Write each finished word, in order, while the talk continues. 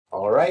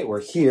right,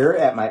 we're here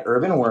at my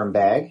urban worm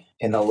bag.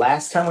 And the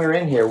last time we were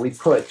in here, we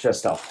put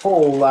just a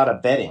whole lot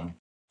of bedding.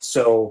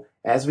 So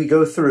as we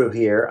go through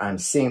here, I'm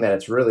seeing that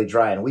it's really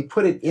dry, and we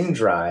put it in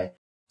dry.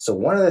 So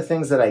one of the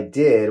things that I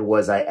did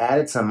was I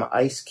added some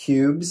ice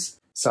cubes,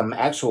 some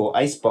actual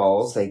ice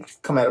balls. They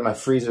come out of my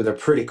freezer. They're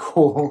pretty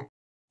cool.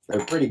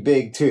 They're pretty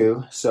big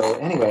too. So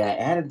anyway, I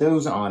added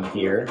those on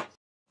here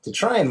to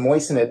try and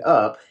moisten it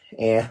up.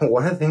 And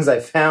one of the things I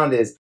found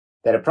is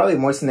that it probably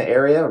moistened the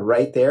area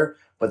right there,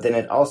 but then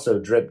it also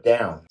dripped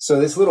down. So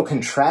this little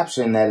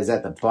contraption that is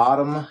at the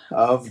bottom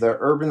of the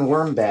urban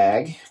worm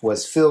bag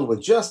was filled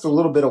with just a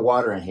little bit of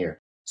water in here.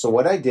 So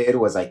what I did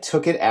was I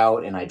took it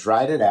out and I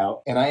dried it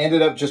out, and I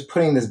ended up just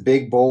putting this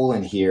big bowl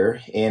in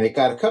here, and it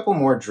got a couple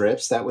more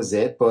drips, that was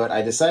it, but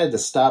I decided to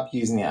stop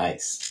using the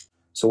ice.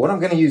 So what I'm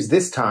gonna use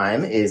this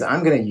time is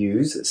I'm gonna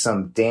use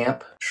some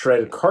damp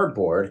shredded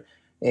cardboard.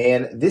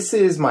 And this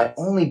is my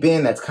only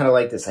bin that's kind of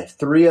like this. I have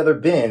 3 other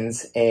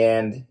bins,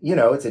 and you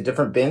know, it's a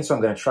different bin, so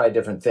I'm going to try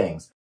different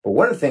things. But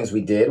one of the things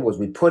we did was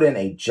we put in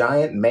a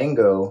giant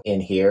mango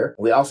in here.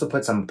 We also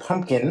put some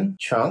pumpkin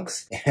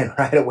chunks, and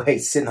right away,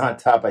 sitting on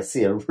top, I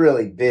see a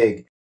really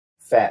big,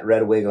 fat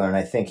red wiggler, and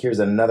I think here's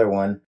another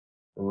one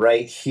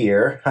right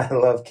here. I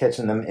love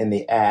catching them in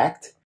the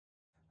act.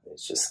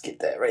 Let's just get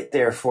that right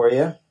there for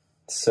you.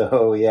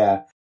 So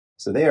yeah.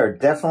 So they are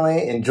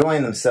definitely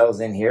enjoying themselves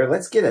in here.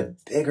 Let's get a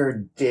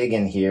bigger dig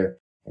in here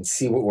and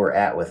see what we're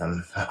at with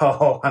them.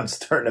 Oh, I'm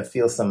starting to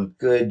feel some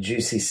good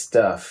juicy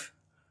stuff.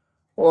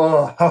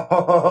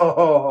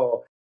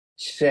 Whoa,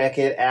 check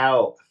it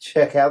out.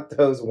 Check out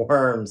those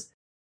worms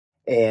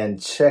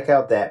and check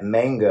out that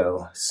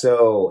mango.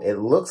 So it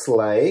looks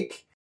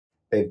like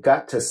they've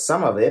got to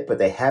some of it, but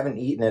they haven't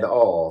eaten it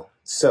all.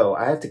 So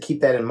I have to keep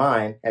that in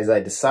mind as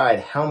I decide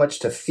how much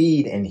to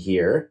feed in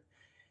here.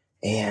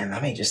 And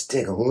let me just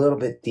dig a little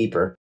bit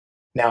deeper.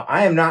 Now,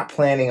 I am not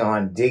planning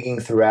on digging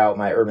throughout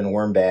my urban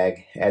worm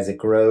bag as it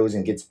grows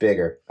and gets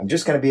bigger. I'm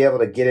just going to be able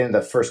to get into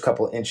the first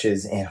couple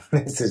inches, and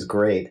this is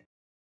great.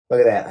 Look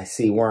at that. I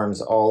see worms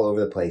all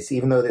over the place.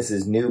 Even though this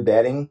is new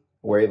bedding,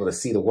 we're able to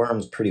see the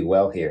worms pretty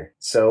well here.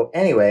 So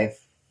anyway,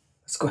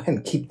 let's go ahead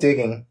and keep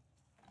digging.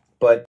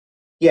 But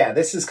yeah,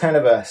 this is kind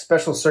of a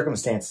special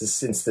circumstance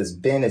since this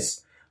bin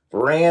is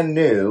brand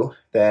new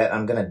that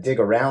I'm going to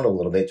dig around a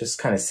little bit, just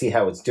kind of see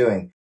how it's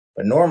doing.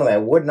 But normally I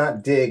would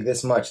not dig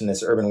this much in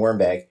this urban worm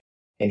bag.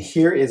 And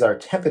here is our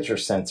temperature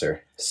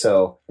sensor.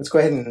 So let's go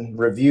ahead and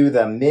review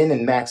the min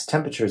and max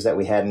temperatures that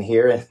we had in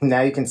here. And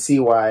now you can see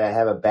why I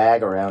have a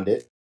bag around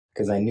it,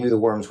 because I knew the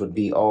worms would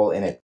be all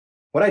in it.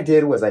 What I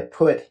did was I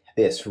put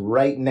this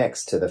right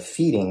next to the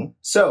feeding.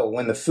 So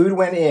when the food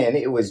went in,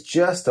 it was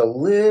just a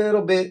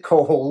little bit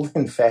cold.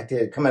 In fact, it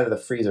had come out of the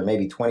freezer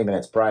maybe 20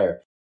 minutes prior.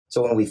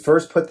 So when we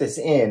first put this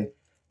in,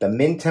 the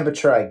min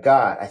temperature I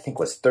got, I think,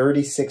 was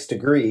 36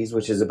 degrees,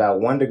 which is about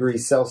 1 degree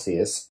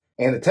Celsius.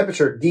 And the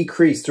temperature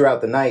decreased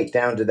throughout the night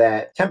down to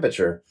that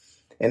temperature.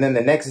 And then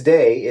the next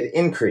day, it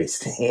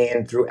increased.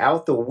 And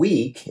throughout the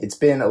week, it's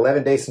been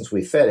 11 days since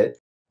we fed it.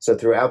 So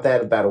throughout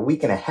that about a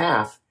week and a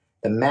half,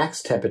 the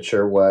max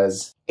temperature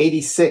was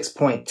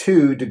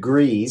 86.2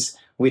 degrees,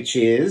 which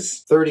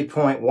is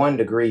 30.1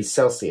 degrees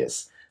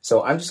Celsius.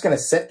 So I'm just going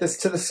to set this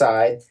to the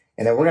side,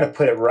 and then we're going to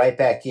put it right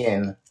back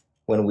in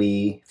when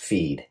we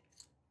feed.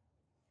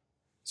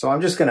 So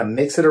I'm just going to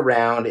mix it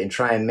around and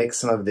try and mix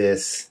some of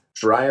this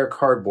drier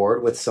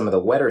cardboard with some of the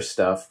wetter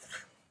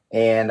stuff.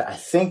 And I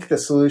think the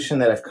solution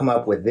that I've come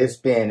up with this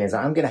bin is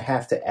I'm going to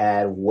have to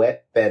add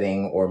wet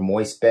bedding or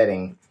moist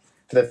bedding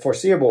for the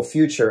foreseeable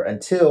future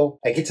until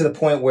I get to the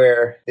point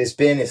where this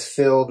bin is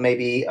filled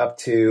maybe up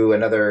to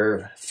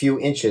another few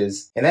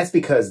inches. And that's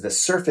because the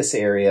surface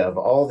area of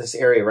all this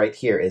area right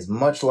here is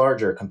much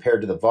larger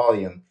compared to the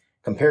volume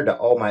compared to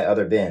all my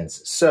other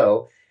bins.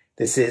 So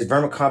this is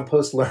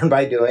Vermicompost Learn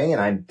by Doing,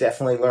 and I'm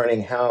definitely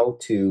learning how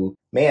to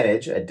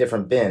manage a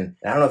different bin.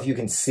 I don't know if you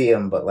can see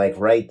them, but like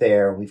right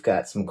there, we've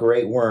got some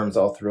great worms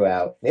all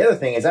throughout. The other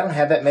thing is I don't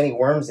have that many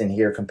worms in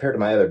here compared to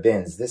my other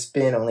bins. This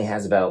bin only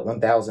has about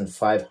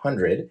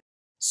 1,500.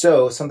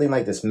 So something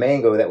like this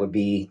mango that would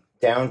be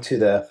down to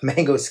the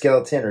mango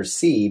skeleton or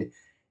seed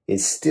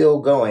is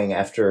still going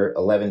after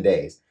 11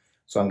 days.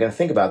 So I'm going to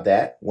think about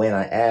that when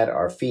I add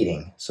our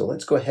feeding. So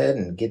let's go ahead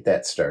and get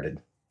that started.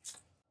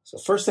 So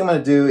first thing I'm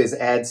going to do is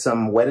add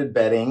some wetted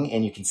bedding,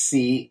 and you can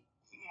see,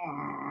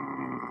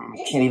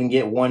 can't even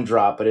get one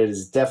drop, but it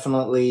is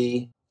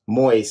definitely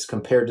moist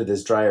compared to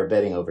this drier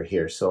bedding over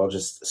here. So I'll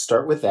just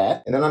start with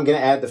that. And then I'm going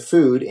to add the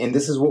food, and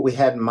this is what we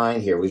had in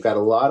mind here. We've got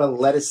a lot of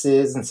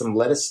lettuces and some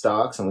lettuce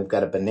stalks, and we've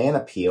got a banana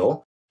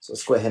peel. So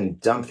let's go ahead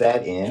and dump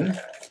that in.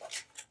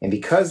 And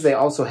because they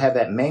also have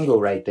that mango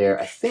right there,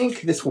 I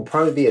think this will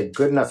probably be a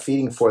good enough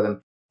feeding for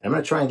them. I'm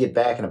going to try and get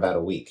back in about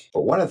a week.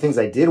 But one of the things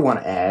I did want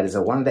to add is I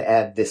wanted to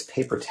add this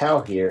paper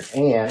towel here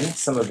and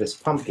some of this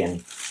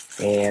pumpkin.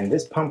 And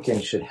this pumpkin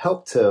should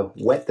help to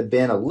wet the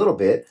bin a little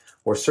bit,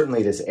 or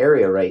certainly this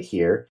area right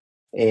here.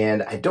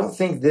 And I don't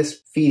think this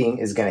feeding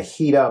is going to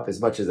heat up as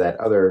much as that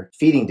other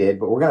feeding did,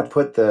 but we're going to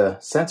put the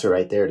sensor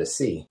right there to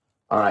see.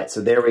 All right,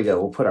 so there we go.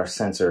 We'll put our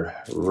sensor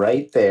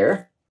right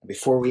there.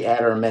 Before we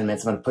add our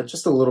amendments, I'm going to put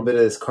just a little bit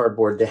of this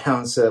cardboard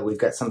down so that we've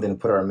got something to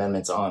put our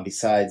amendments on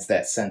besides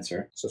that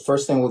sensor. So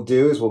first thing we'll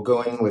do is we'll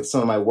go in with some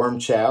of my worm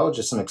chow,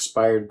 just some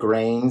expired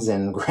grains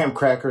and graham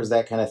crackers,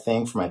 that kind of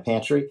thing for my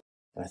pantry.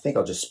 And I think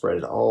I'll just spread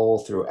it all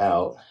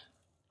throughout.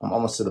 I'm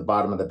almost to the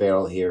bottom of the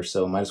barrel here,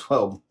 so might as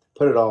well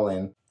put it all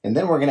in. And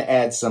then we're going to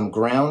add some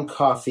ground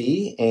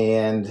coffee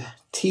and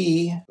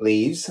tea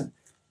leaves.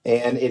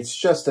 And it's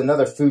just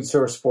another food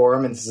source for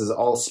them, and this is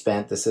all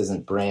spent. This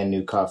isn't brand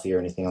new coffee or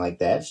anything like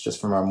that. It's just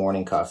from our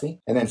morning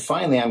coffee. And then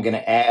finally, I'm going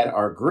to add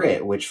our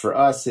grit, which for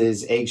us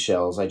is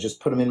eggshells. I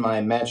just put them in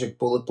my Magic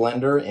Bullet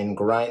blender and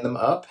grind them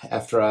up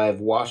after I've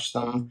washed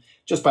them,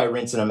 just by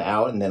rinsing them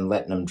out and then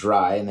letting them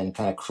dry and then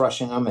kind of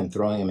crushing them and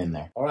throwing them in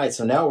there. All right,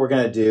 so now what we're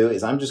going to do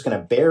is I'm just going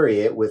to bury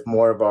it with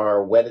more of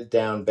our wetted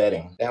down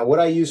bedding. Now, what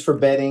I use for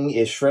bedding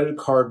is shredded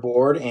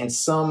cardboard and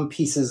some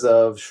pieces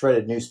of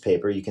shredded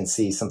newspaper. You can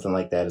see something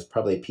like that is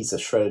probably a piece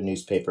of shredded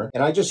newspaper.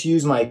 And I just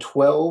use my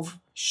 12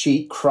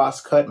 sheet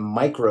crosscut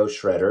micro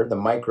shredder. The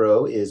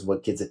micro is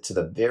what gets it to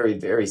the very,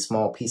 very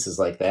small pieces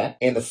like that.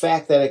 And the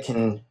fact that it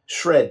can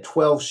shred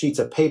 12 sheets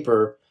of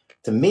paper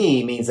to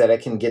me means that I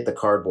can get the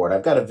cardboard.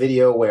 I've got a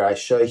video where I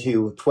show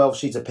you 12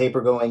 sheets of paper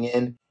going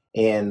in,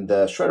 and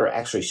the shredder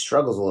actually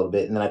struggles a little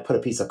bit, and then I put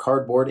a piece of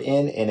cardboard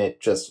in and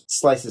it just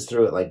slices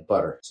through it like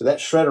butter. So that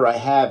shredder I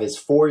have is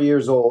 4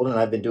 years old, and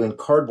I've been doing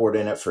cardboard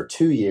in it for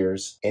 2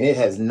 years, and it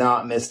has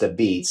not missed a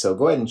beat. So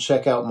go ahead and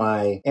check out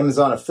my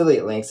Amazon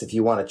affiliate links if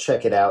you want to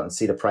check it out and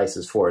see the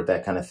prices for it,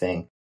 that kind of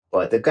thing.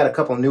 But they've got a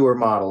couple newer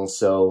models,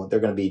 so they're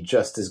going to be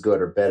just as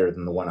good or better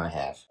than the one I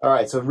have. All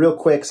right, so real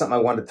quick, something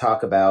I wanted to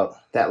talk about.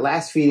 That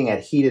last feeding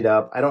had heated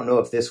up. I don't know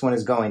if this one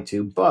is going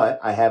to, but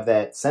I have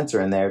that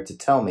sensor in there to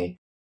tell me.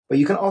 But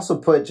you can also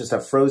put just a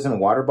frozen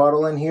water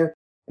bottle in here.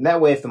 And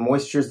that way, if the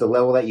moisture is the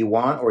level that you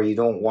want, or you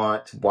don't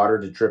want water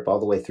to drip all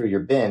the way through your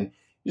bin,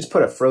 you just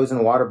put a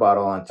frozen water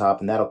bottle on top,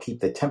 and that'll keep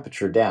the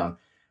temperature down.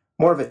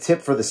 More of a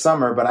tip for the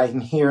summer, but I'm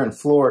here in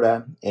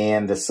Florida,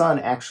 and the sun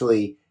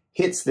actually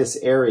hits this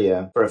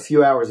area for a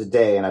few hours a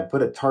day, and I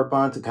put a tarp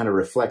on to kind of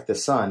reflect the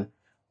sun,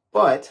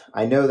 but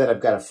I know that I've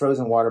got a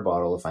frozen water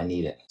bottle if I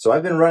need it. So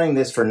I've been running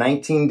this for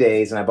 19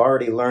 days, and I've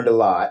already learned a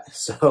lot,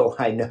 so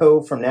I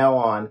know from now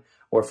on,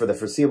 or for the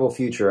foreseeable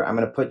future, I'm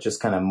going to put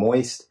just kind of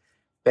moist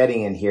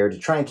bedding in here to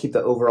try and keep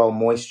the overall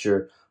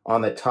moisture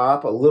on the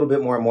top a little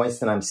bit more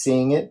moist than I'm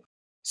seeing it.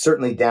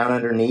 Certainly down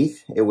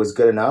underneath, it was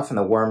good enough, and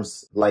the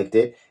worms liked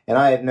it. And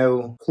I have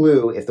no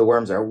clue if the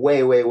worms are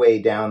way, way, way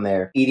down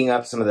there, eating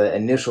up some of the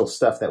initial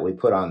stuff that we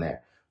put on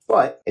there.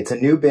 But it's a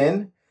new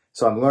bin,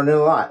 so I'm learning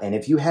a lot. And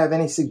if you have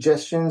any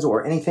suggestions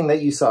or anything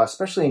that you saw,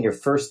 especially in your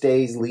first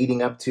days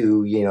leading up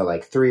to,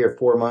 like 3 or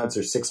 4 months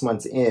or 6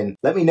 months in,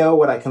 let me know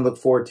what I can look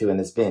forward to in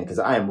this bin, because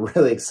I am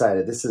really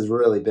excited. This has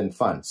really been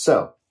fun.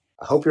 So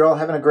I hope you're all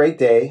having a great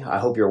day. I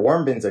hope your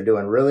worm bins are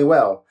doing really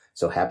well.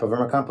 So happy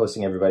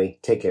vermicomposting, everybody.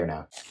 Take care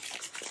now.